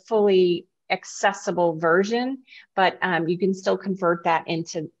Clusive is a fully accessible version, but you can still convert that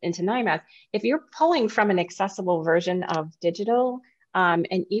into NIMAS. If you're pulling from an accessible version of digital,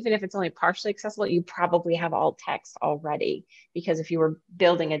 And even if it's only partially accessible, you probably have alt text already, because if you were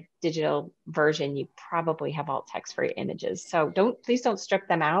building a digital version, you probably have alt text for your images. So please don't strip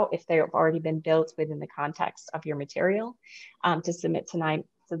them out if they've already been built within the context of your material to submit to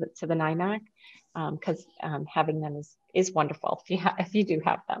the NIMAC, because having them is wonderful if you do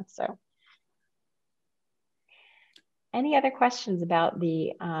have them. So. Any other questions about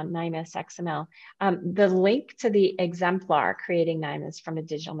the NIMAS XML? The link to the exemplar, Creating NIMAS from a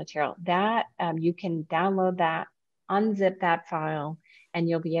Digital Material, that you can download that, unzip that file, and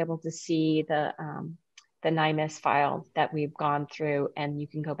you'll be able to see the NIMAS file that we've gone through, and you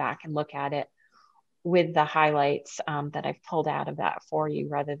can go back and look at it with the highlights that I've pulled out of that for you,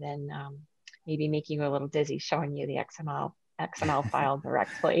 rather than maybe making you a little dizzy showing you the XML file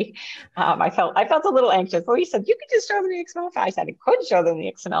directly. I felt a little anxious. Louise said, you could just show them the XML file. I said, I could show them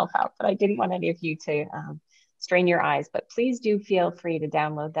the XML file, but I didn't want any of you to strain your eyes. But please do feel free to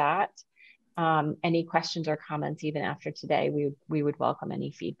download that. Any questions or comments, even after today, we would welcome any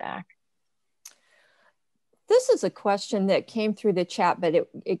feedback. This is a question that came through the chat, but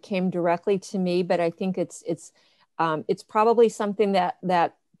it came directly to me. But I think it's probably something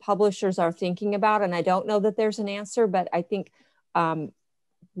that publishers are thinking about, and I don't know that there's an answer, but I think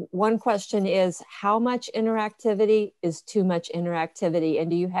one question is, how much interactivity is too much interactivity? And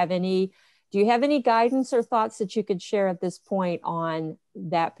do you have any guidance or thoughts that you could share at this point on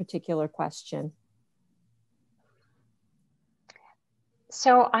that particular question?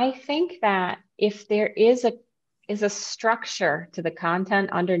 So I think that if there is a structure to the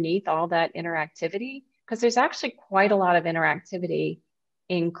content underneath all that interactivity, because there's actually quite a lot of interactivity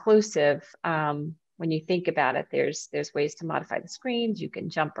inclusive. When you think about it, there's ways to modify the screens. You can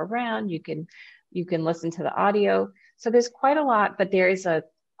jump around. You can listen to the audio. So there's quite a lot, but there is a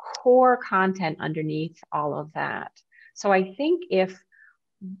core content underneath all of that. So I think if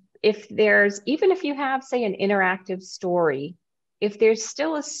there's, even if you have, say, an interactive story, if there's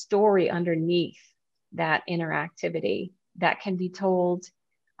still a story underneath that interactivity that can be told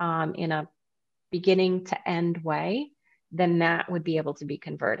in a beginning to end way, then that would be able to be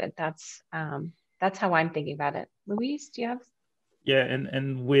converted. That's how I'm thinking about it. Louise, do you have? Yeah,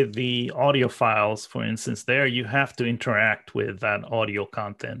 and with the audio files, for instance, there you have to interact with that audio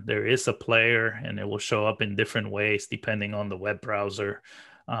content. There is a player, and it will show up in different ways depending on the web browser.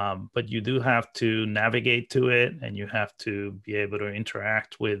 But you do have to navigate to it, and you have to be able to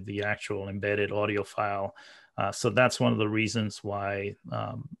interact with the actual embedded audio file. So that's one of the reasons why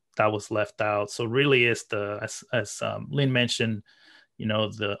that was left out. So really is as Lynn mentioned,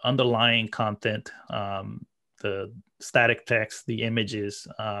 the underlying content, the static text, the images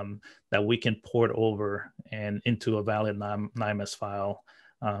that we can port over and into a valid NIMAS file.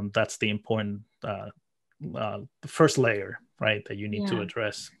 That's the important first layer, right, that you need to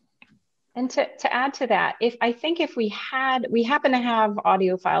address. And to add to that, if we happen to have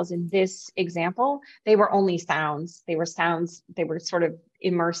audio files in this example, they were only sounds. They were sort of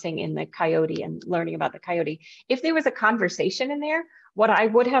immersing in the coyote and learning about the coyote. If there was a conversation in there, what I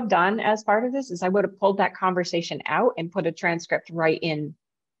would have done as part of this is I would have pulled that conversation out and put a transcript right in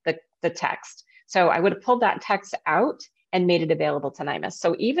the text. So I would have pulled that text out and made it available to NIMAS.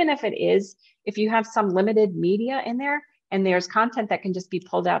 So even if you have some limited media in there, and there's content that can just be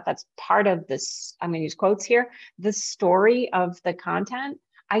pulled out that's part of this, I'm going to use quotes here, the story of the content,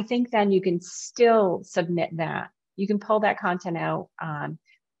 I think then you can still submit that. You can pull that content out,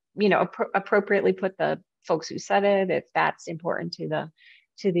 appropriately put the folks who said it, if that's important to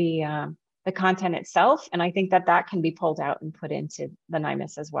the content itself. And I think that can be pulled out and put into the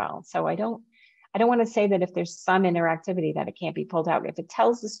NIMAS as well. So I don't want to say that if there's some interactivity that it can't be pulled out. If it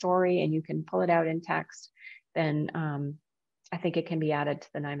tells the story and you can pull it out in text, then I think it can be added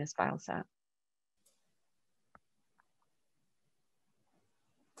to the NIMAS file set.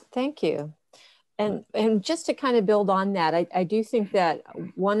 Thank you. And just to kind of build on that, I do think that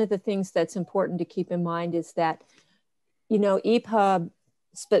one of the things that's important to keep in mind is that, EPUB,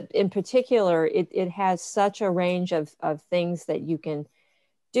 but in particular, it has such a range of things that you can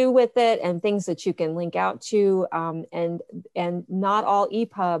do with it and things that you can link out to, and not all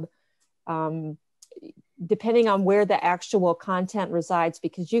EPUB, depending on where the actual content resides,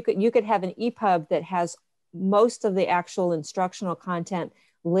 because you could have an EPUB that has most of the actual instructional content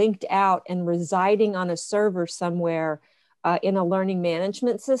linked out and residing on a server somewhere in a learning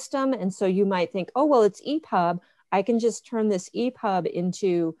management system. And so you might think, oh, well, it's EPUB. I can just turn this EPUB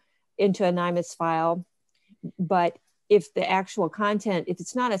into a NIMAS file. But if the actual content, if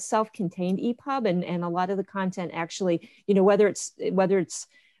it's not a self-contained EPUB, and a lot of the content actually, whether it's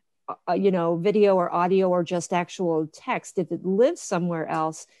video or audio or just actual text, if it lives somewhere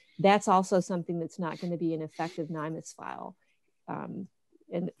else, that's also something that's not going to be an effective NIMAS file.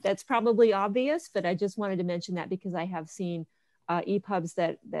 And that's probably obvious, but I just wanted to mention that because I have seen EPUBs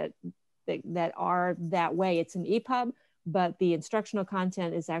that are that way. It's an EPUB, but the instructional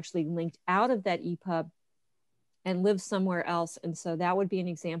content is actually linked out of that EPUB and lives somewhere else. And so that would be an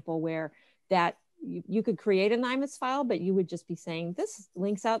example where that you could create a NIMAS file, but you would just be saying, this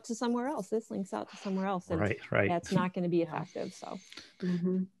links out to somewhere else, this links out to somewhere else. And right. That's not going to be effective. So.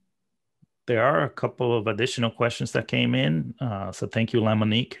 Mm-hmm. There are a couple of additional questions that came in. So thank you,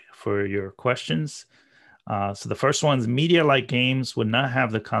 Lamonique, for your questions. So the first one is media like games would not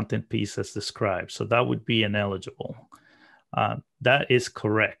have the content piece as described. So that would be ineligible. That is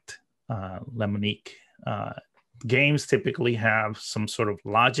correct, Lemonique. Games typically have some sort of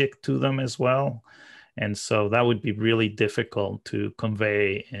logic to them as well. And so that would be really difficult to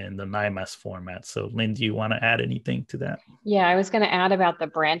convey in the NIMAS format. So Lynn, do you want to add anything to that? Yeah, I was going to add about the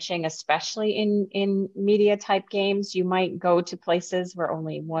branching, especially in media type games. You might go to places where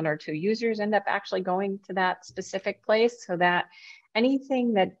only 1 or 2 users end up actually going to that specific place, so that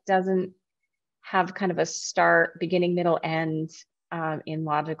anything that doesn't have kind of a start, beginning, middle, end in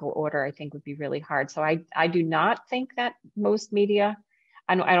logical order, I think would be really hard. So I do not think that most media,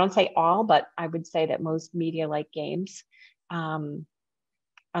 I don't say all, but I would say that most media like games,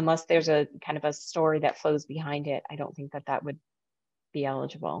 unless there's a kind of a story that flows behind it, I don't think that that would be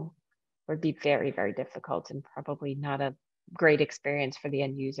eligible. It would be very, very difficult and probably not a great experience for the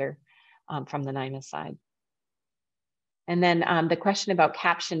end user from the NIMAS side. And then the question about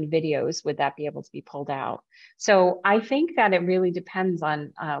captioned videos, would that be able to be pulled out? So I think that it really depends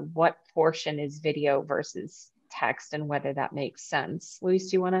on what portion is video versus text and whether that makes sense. Luis,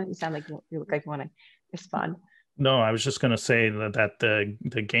 do you want to, you sound like you look like you want to respond. No, I was just going to say that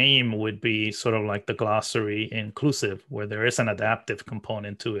the game would be sort of like the glossary inclusive, where there is an adaptive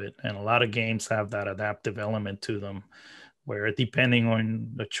component to it. And a lot of games have that adaptive element to them, where depending on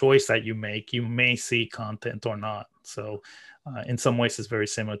the choice that you make, you may see content or not. So in some ways, it's very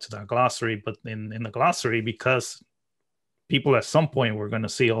similar to that glossary. But in the glossary, because people at some point were going to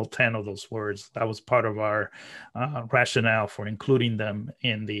see all 10 of those words, that was part of our rationale for including them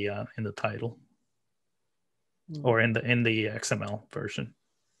in the title. Or in the XML version.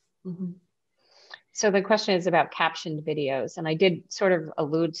 Mm-hmm. So the question is about captioned videos, and I did sort of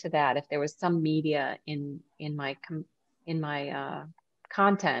allude to that. If there was some media in my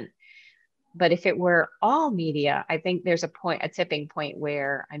content, but if it were all media, I think there's a tipping point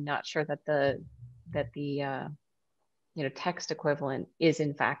where I'm not sure that the text equivalent is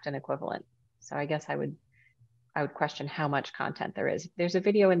in fact an equivalent. So I guess I would question how much content there is. If there's a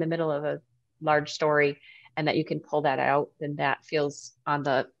video in the middle of a large story and that you can pull that out, then that feels on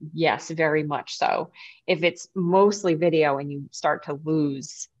the yes, very much so. If it's mostly video and you start to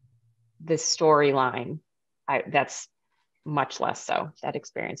lose the storyline, that's much less so. That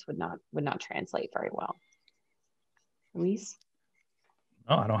experience would not translate very well. Luis?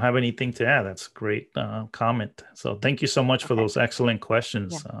 No, I don't have anything to add. That's a great comment. So thank you so much for those excellent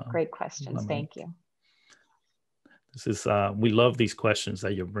questions. Yeah, great questions. Thank you. This is we love these questions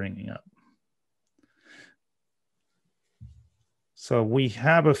that you're bringing up. So we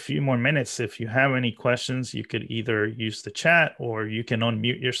have a few more minutes. If you have any questions, you could either use the chat or you can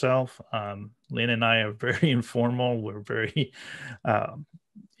unmute yourself. Lynn and I are very informal. We're very,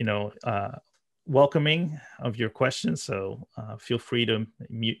 welcoming of your questions. So feel free to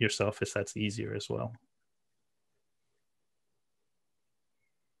mute yourself if that's easier as well.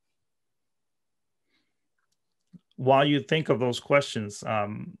 While you think of those questions,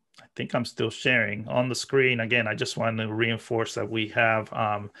 I think I'm still sharing on the screen. Again, I just wanted to reinforce that we have,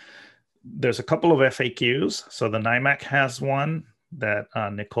 there's a couple of FAQs. So the NIMAC has one that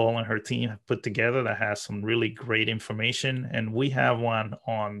Nicole and her team have put together that has some really great information. And we have one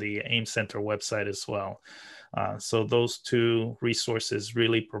on the AEM Center website as well. So those two resources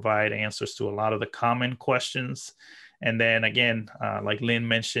really provide answers to a lot of the common questions. And then again, like Lynn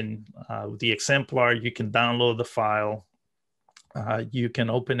mentioned, the exemplar, you can download the file. You can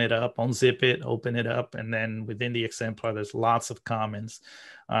open it up, unzip it, open it up, and then within the exemplar, there's lots of comments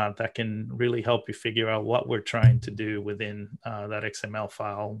that can really help you figure out what we're trying to do within that XML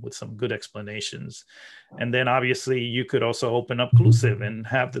file with some good explanations. And then obviously you could also open up Clusive and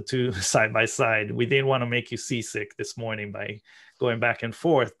have the two side by side. We didn't want to make you seasick this morning by going back and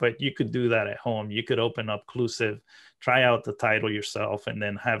forth, but you could do that at home. You could open up Clusive, try out the title yourself, and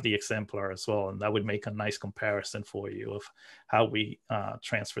then have the exemplar as well. And that would make a nice comparison for you of how we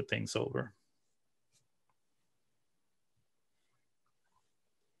transfer things over.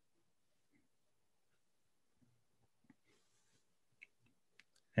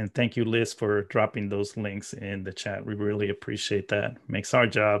 And thank you, Liz, for dropping those links in the chat. We really appreciate that. Makes our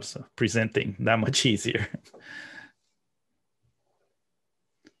jobs of presenting that much easier.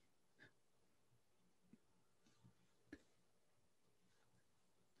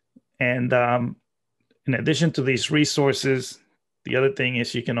 And in addition to these resources, the other thing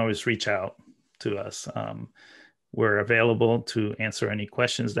is you can always reach out to us. We're available to answer any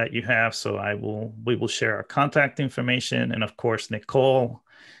questions that you have. So we will share our contact information. And of course, Nicole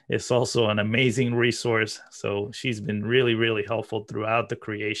is also an amazing resource. So she's been really, really helpful throughout the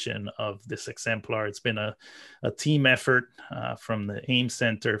creation of this exemplar. It's been a team effort from the AEM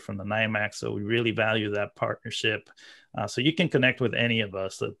Center, from the NIMAC. So we really value that partnership. So you can connect with any of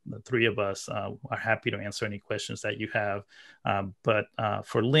us. The three of us are happy to answer any questions that you have. But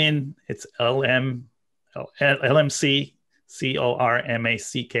for Lynn, it's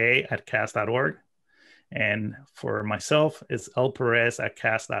LMCCORMACK@cas.org. And for myself, it's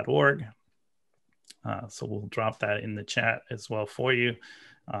lperez@cas.org. So we'll drop that in the chat as well for you.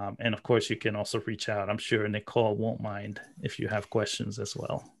 And of course, you can also reach out. I'm sure Nicole won't mind if you have questions as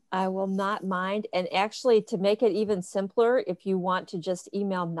well. I will not mind. And actually, to make it even simpler, if you want to just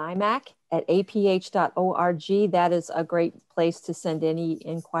email NIMAC@aph.org, that is a great place to send any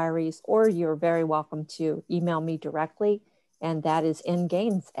inquiries, or you're very welcome to email me directly, and that is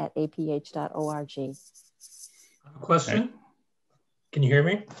ngaines@aph.org. Question? Okay. Can you hear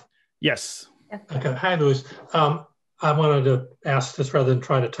me? Yes. Okay. Hi, Luis. I wanted to ask this rather than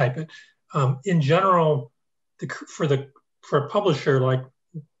try to type it. In general, for a publisher like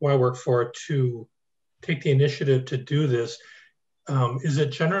who I work for to take the initiative to do this, is it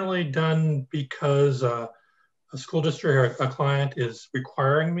generally done because a school district or a client is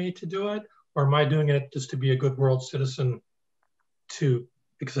requiring me to do it? Or am I doing it just to be a good world citizen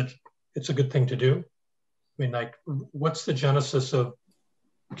because it's a good thing to do? I mean, like, what's the genesis of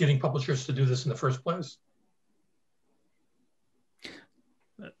getting publishers to do this in the first place?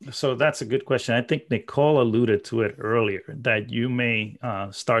 So that's a good question. I think Nicole alluded to it earlier, that you may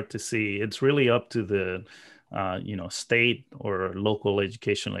start to see it's really up to the state or local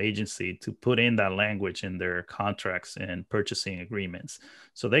educational agency to put in that language in their contracts and purchasing agreements.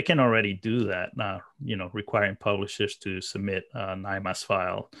 So they can already do that, requiring publishers to submit a NIMAS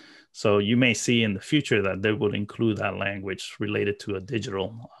file. So you may see in the future that they would include that language related to a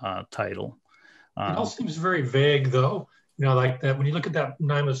digital title. It all seems very vague, though. Like that, when you look at that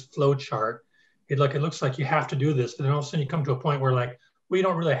NIMAS flow chart, it looks like you have to do this, but then all of a sudden you come to a point where well, you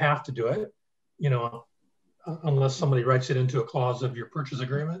don't really have to do it, unless somebody writes it into a clause of your purchase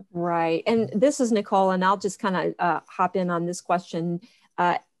agreement. Right, and this is Nicole, and I'll just kind of hop in on this question.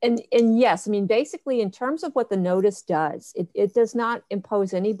 And yes, I mean, basically in terms of what the notice does, it does not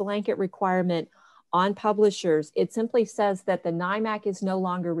impose any blanket requirement on publishers. It simply says that the NIMAC is no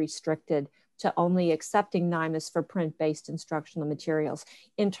longer restricted to only accepting NIMAS for print-based instructional materials.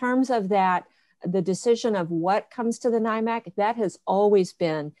 In terms of that, the decision of what comes to the NIMAC, that has always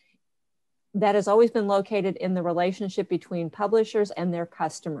been located in the relationship between publishers and their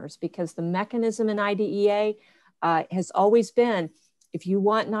customers, because the mechanism in IDEA has always been, if you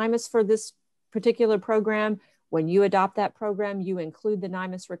want NIMAS for this particular program, when you adopt that program, you include the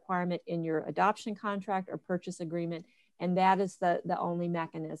NIMAS requirement in your adoption contract or purchase agreement. And that is the only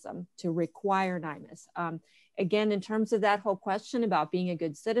mechanism to require NIMAS. Again, in terms of that whole question about being a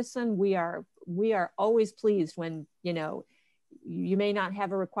good citizen, we are always pleased when, you may not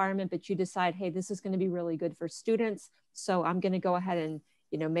have a requirement, but you decide, hey, this is going to be really good for students. So I'm going to go ahead and,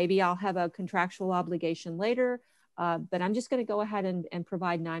 maybe I'll have a contractual obligation later, but I'm just going to go ahead and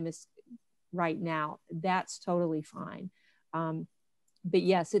provide NIMAS right now. That's totally fine. But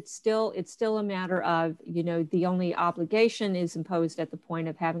yes, it's still a matter of, the only obligation is imposed at the point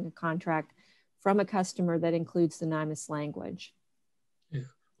of having a contract from a customer that includes the NIMAS language. Yeah.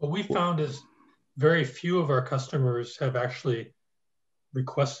 What we found is very few of our customers have actually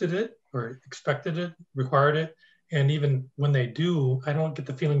requested it or expected it, required it. And even when they do, I don't get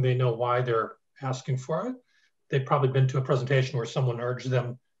the feeling they know why they're asking for it. They've probably been to a presentation where someone urged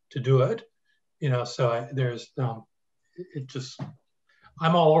them to do it.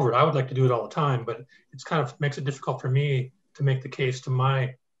 I'm all over it. I would like to do it all the time, but it's kind of makes it difficult for me to make the case to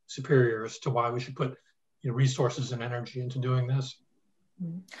my superiors to why we should put resources and energy into doing this.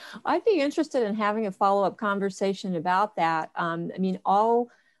 I'd be interested in having a follow-up conversation about that. I mean, all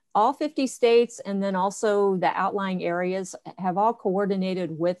 50 states and then also the outlying areas have all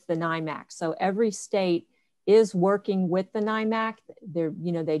coordinated with the NIMAC. So every state is working with the NIMAC.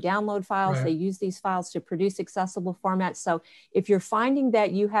 They download files, right. They use these files to produce accessible formats. So if you're finding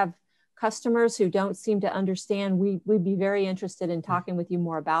that you have customers who don't seem to understand, we'd be very interested in talking with you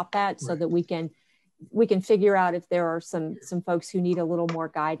more about that, so that we can figure out if there are some folks who need a little more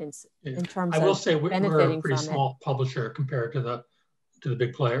guidance in terms of I will say we're a pretty from small publisher compared to the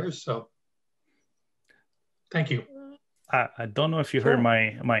big players. So thank you. I don't know if you heard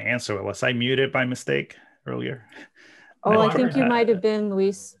my answer. Was I muted by mistake earlier? Oh, I think you might have been,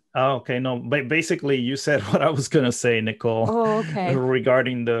 Luis. Oh, okay. No, but basically you said what I was going to say, Nicole,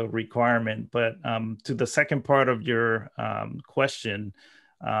 regarding the requirement. But to the second part of your question,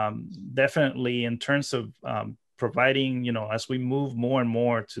 definitely in terms of providing, as we move more and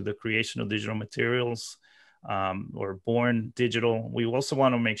more to the creation of digital materials or born digital, we also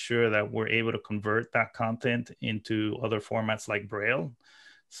want to make sure that we're able to convert that content into other formats like Braille.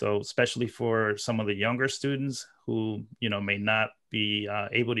 So especially for some of the younger students who, may not be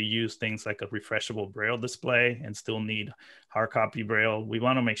able to use things like a refreshable Braille display and still need hard copy Braille, we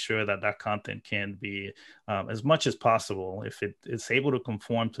want to make sure that that content can be, as much as possible, if it's able to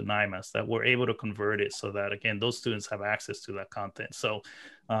conform to NIMAS, that we're able to convert it so that, again, those students have access to that content. So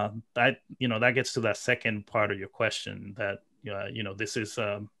that gets to that second part of your question, that, this is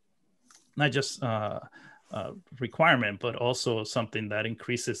not just requirement, but also something that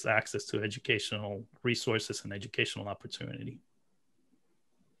increases access to educational resources and educational opportunity.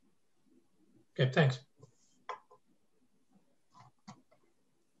 Okay, thanks.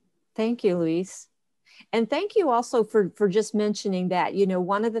 Thank you, Luis. And thank you also for just mentioning that.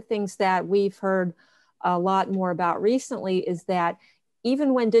 One of the things that we've heard a lot more about recently is that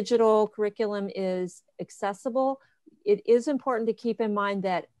even when digital curriculum is accessible, it is important to keep in mind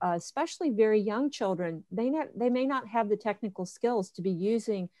that especially very young children, they may not have the technical skills to be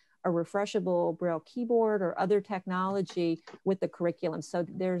using a refreshable Braille keyboard or other technology with the curriculum. So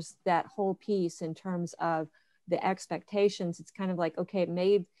there's that whole piece in terms of the expectations. It's kind of like, okay, it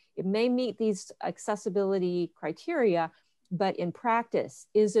may meet these accessibility criteria, but in practice,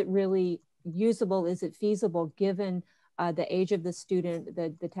 is it really usable? Is it feasible given the age of the student,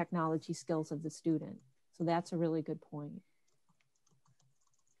 the technology skills of the student? So that's a really good point.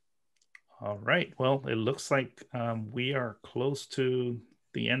 All right. Well, it looks like we are close to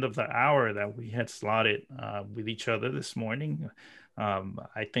the end of the hour that we had slotted with each other this morning.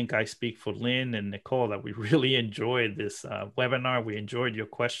 I think I speak for Lynn and Nicole that we really enjoyed this webinar. We enjoyed your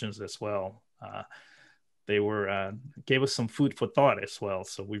questions as well. They gave us some food for thought as well.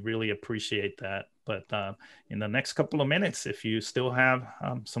 So we really appreciate that. But in the next couple of minutes, if you still have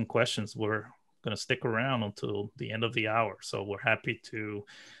some questions, we're going to stick around until the end of the hour. So we're happy to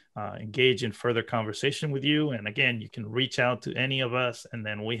engage in further conversation with you. And again, you can reach out to any of us, and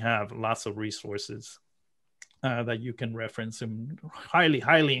then we have lots of resources that you can reference, and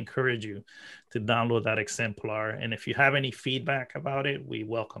highly encourage you to download that exemplar. And if you have any feedback about it, we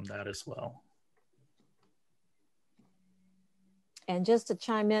welcome that as well. And just to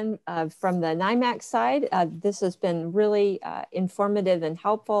chime in from the NIMAC side, this has been really informative and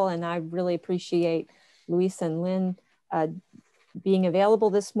helpful, and I really appreciate Luis and Lynn being available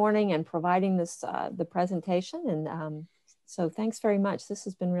this morning and providing this the presentation. And so thanks very much. This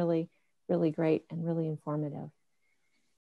has been really, really great and really informative.